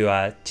too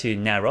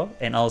narrow,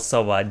 and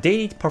also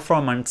daily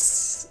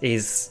performance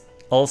is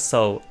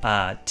also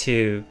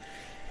too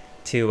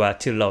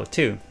low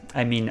too.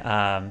 I mean,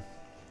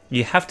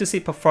 you have to see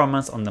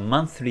performance on the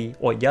monthly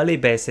or yearly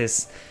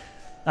basis.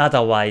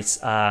 Otherwise,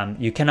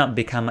 you cannot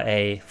become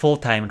a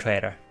full-time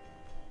trader.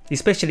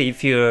 Especially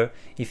if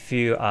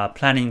you are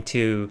planning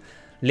to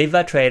live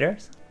a trader,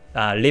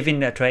 live in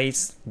the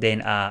trades,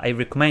 then I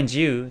recommend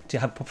you to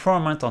have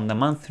performance on the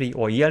monthly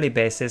or yearly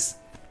basis,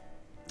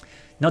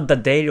 not the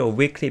daily or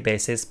weekly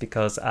basis,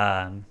 because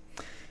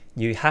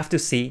you have to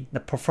see the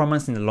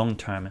performance in the long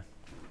term.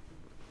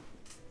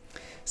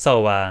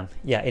 So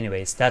yeah,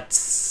 anyways,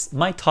 that's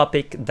my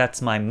topic,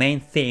 that's my main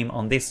theme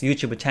on this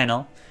YouTube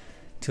channel,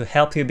 to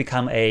help you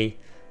become a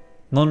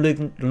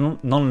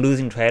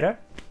non-losing trader,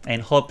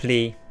 and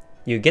hopefully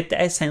you get the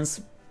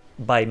essence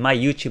by my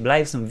YouTube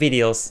lives and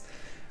videos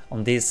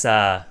on this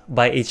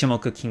by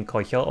Ichimoku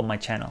Kinko on my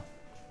channel.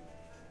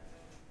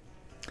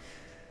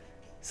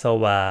 So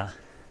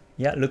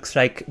yeah, looks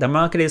like the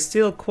market is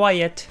still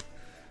quiet.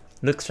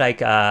 Looks like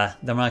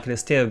the market is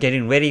still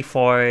getting ready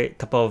for a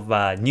couple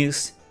of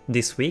news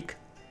this week.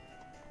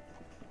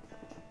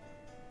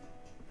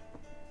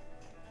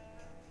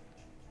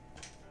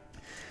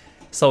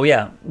 So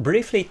yeah,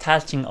 briefly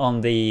touching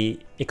on the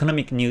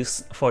economic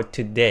news for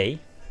today.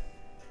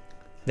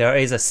 There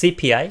is a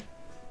CPI,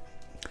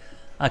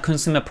 a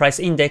consumer price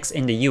index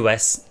in the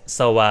US,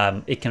 so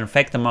it can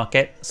affect the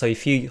market. So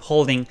if you're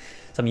holding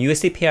some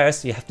USD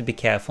pairs, you have to be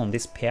careful on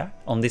this pair,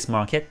 on this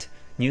market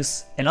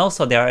news. And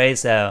also there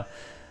is a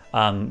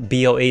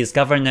BOE's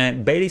Governor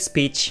Bailey's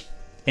speech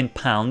in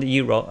pound,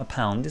 euro, a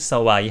pound.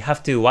 So you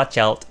have to watch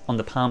out on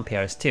the pound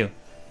pairs too.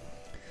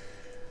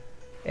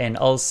 And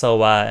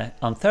also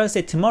on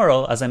Thursday,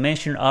 tomorrow, as I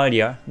mentioned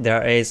earlier,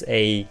 there is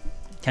a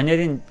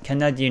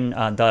Canadian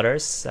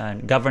dollars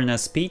governor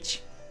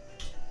speech.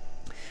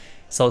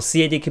 So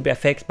CAD could be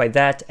affected by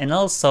that, and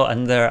also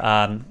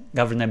another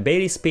Governor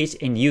Bailey speech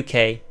in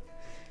UK.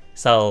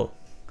 So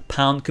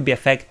pound could be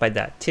affected by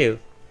that too.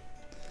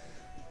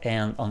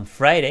 And on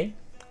Friday,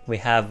 we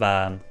have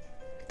a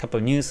couple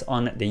of news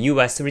on the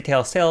US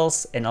retail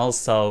sales and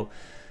also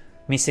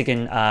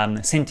Michigan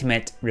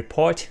sentiment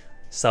report.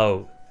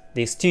 So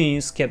these two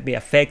news can be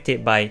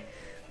affected by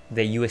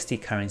the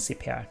USD currency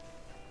pair.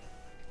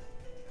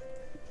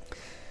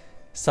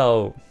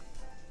 So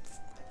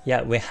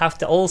yeah, we have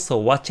to also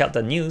watch out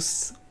the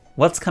news,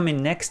 what's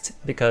coming next,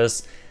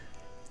 because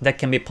that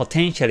can be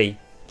potentially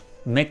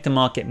make the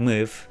market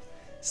move.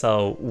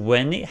 So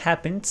when it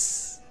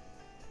happens,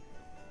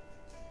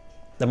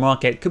 the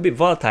market could be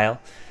volatile.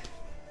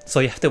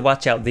 So you have to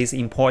watch out these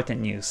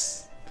important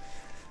news.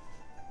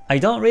 I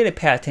don't really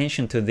pay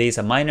attention to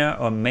these minor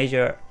or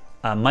major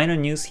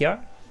news here,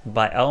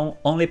 but I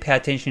only pay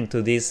attention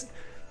to these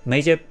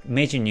major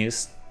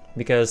news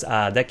because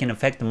that can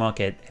affect the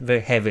market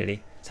very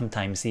heavily.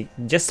 Sometimes it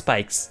just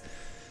spikes.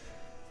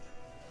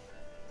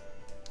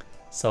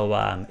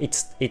 So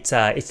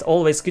it's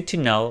always good to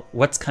know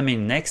what's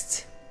coming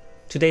next,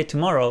 today,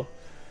 tomorrow,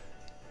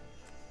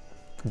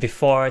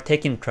 before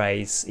taking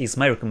trades is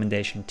my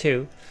recommendation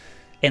too.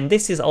 And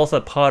this is also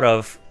part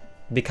of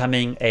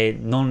becoming a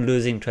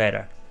non-losing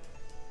trader.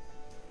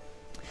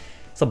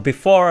 So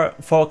before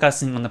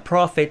focusing on the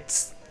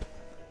profits,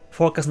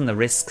 focus on the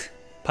risk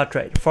per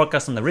trade,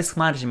 focus on the risk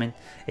management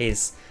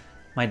is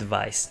my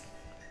advice.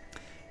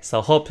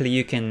 So hopefully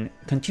you can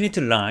continue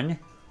to learn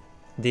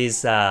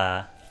this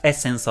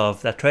essence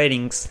of the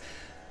tradings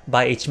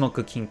by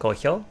Ichimoku Kinko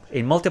Hyo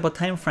in multiple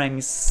time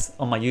frames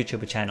on my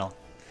YouTube channel.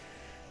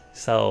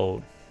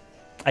 So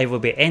I will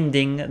be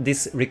ending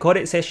this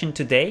recorded session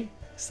today.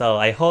 So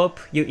I hope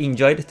you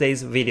enjoyed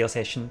today's video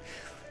session.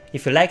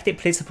 If you liked it,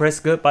 please press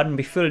the good button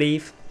before you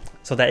leave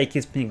so that it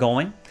keeps me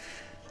going.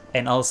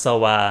 And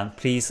also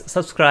please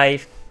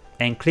subscribe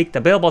and click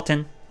the bell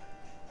button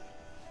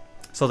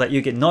so that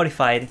you get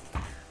notified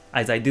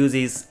as I do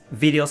these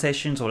video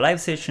sessions or live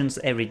sessions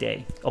every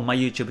day on my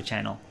YouTube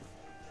channel.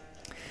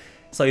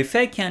 So if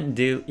I cannot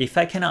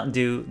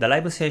do the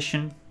live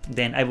session,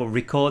 then I will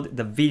record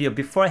the video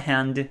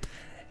beforehand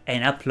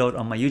and upload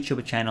on my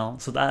YouTube channel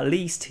so that at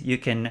least you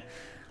can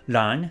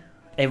learn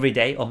every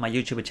day on my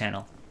YouTube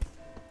channel.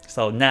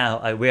 So now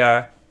I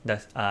wear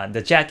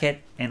the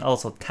jacket and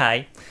also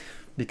tie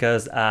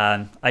because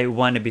I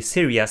want to be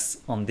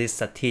serious on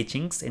these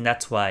teachings, and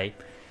that's why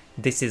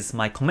this is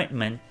my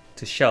commitment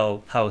to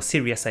show how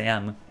serious I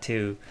am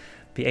to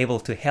be able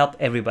to help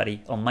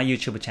everybody on my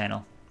YouTube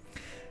channel.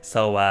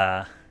 So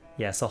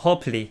yeah, so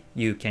hopefully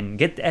you can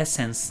get the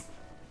essence,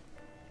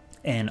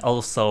 and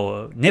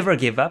also never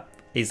give up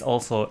is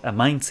also a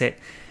mindset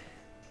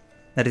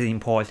that is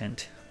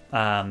important.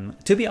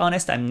 To be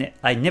honest,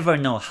 I never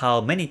know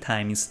how many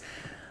times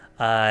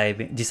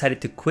I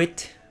decided to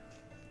quit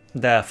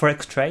the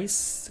Forex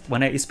trades,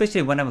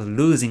 especially when I was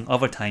losing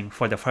over time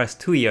for the first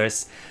 2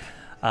 years.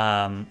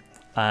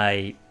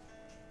 I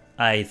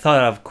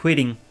thought of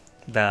quitting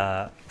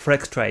the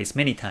Forex trades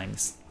many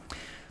times,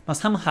 but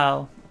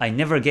somehow I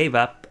never gave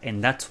up,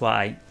 and that's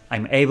why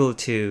I'm able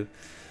to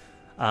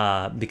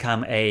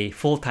become a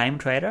full-time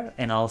trader,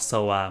 and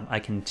also I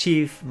can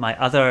achieve my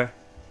other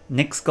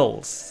next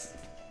goals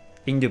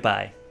in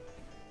Dubai.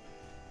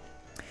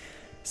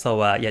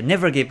 So yeah,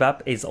 never give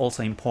up is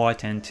also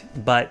important,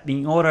 but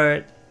in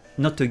order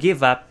not to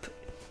give up,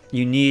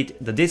 you need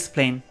the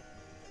discipline,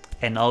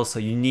 and also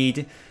you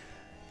need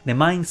the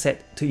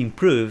mindset to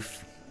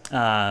improve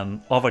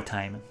over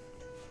time.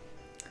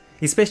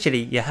 Especially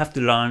you have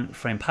to learn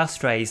from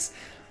past trades,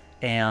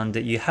 and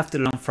you have to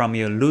learn from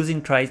your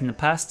losing trades in the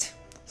past.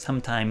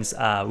 Sometimes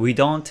we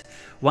don't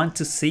want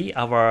to see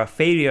our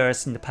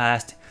failures in the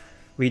past.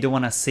 We don't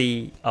want to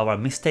see our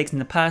mistakes in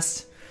the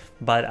past,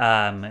 but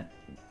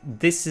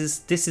this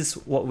is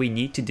what we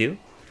need to do.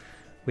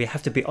 We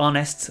have to be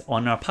honest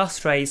on our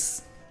past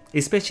trades,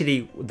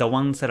 especially the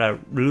ones that are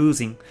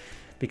losing,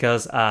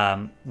 because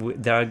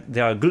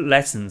there are good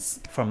lessons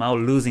from our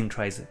losing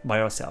trades by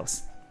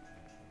ourselves.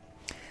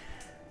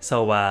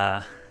 So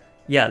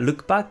yeah,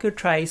 look back your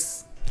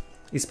trades,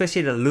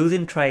 especially the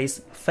losing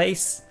trades,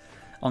 face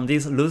on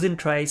these losing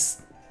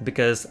trades,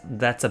 because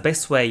that's the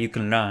best way you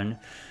can learn.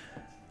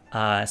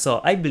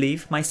 So I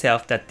believe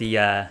myself that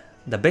the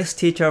best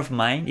teacher of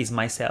mine is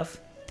myself.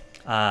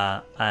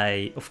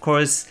 I of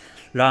course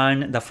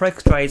learn the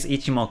Forex trades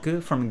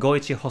Ichimoku from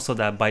Goichi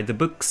Hosoda by the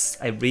books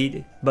I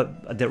read,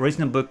 but the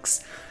original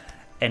books,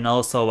 and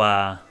also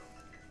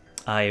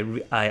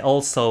I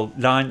also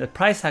learned the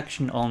price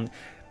action on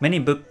many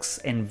books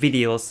and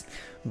videos,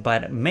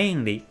 but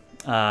mainly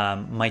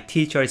my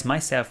teacher is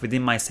myself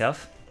within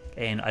myself,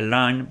 and I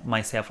learn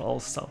myself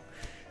also.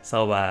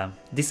 So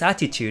this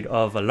attitude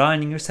of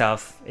learning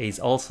yourself is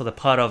also the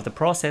part of the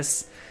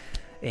process,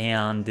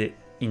 and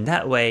in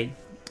that way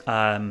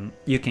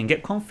you can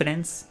get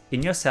confidence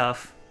in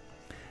yourself,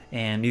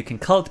 and you can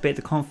cultivate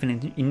the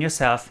confidence in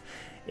yourself,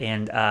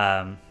 and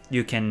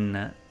you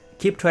can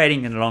keep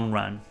trading in the long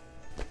run.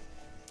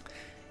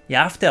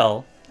 Yeah,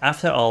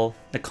 after all,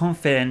 the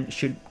confidence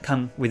should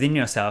come within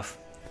yourself.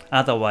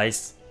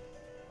 Otherwise,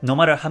 no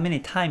matter how many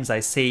times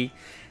I say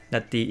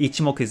that the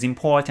Ichimoku is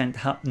important,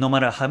 no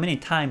matter how many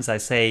times I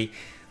say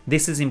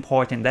this is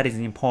important, that is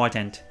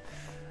important,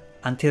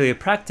 until you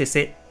practice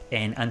it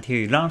and until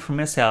you learn from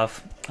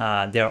yourself,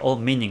 they are all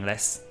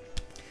meaningless.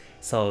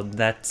 So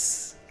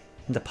that's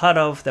the part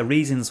of the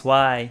reasons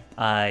why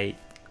I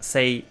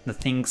say the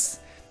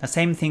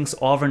same things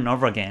over and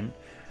over again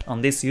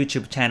on this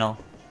YouTube channel,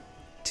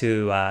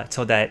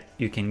 so that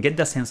you can get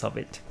the sense of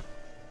it.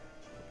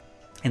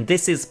 And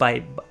this is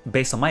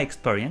based on my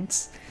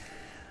experience.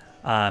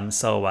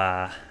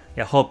 Yeah,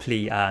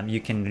 hopefully you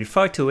can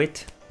refer to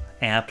it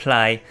and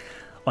apply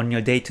on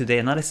your day-to-day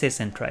analysis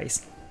and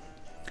trades.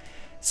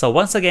 So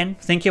once again,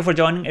 thank you for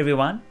joining,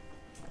 everyone,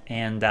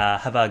 and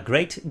have a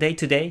great day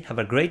today. Have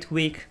a great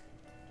week,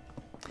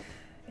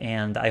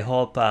 and I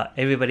hope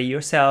everybody,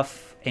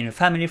 yourself and your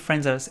family,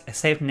 friends are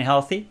safe and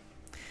healthy.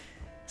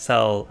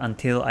 So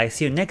until I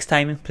see you next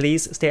time,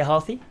 please stay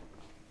healthy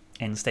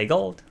and stay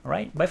gold. All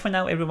right, bye for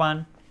now,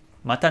 everyone.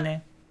 Mata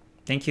ne.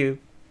 Thank you.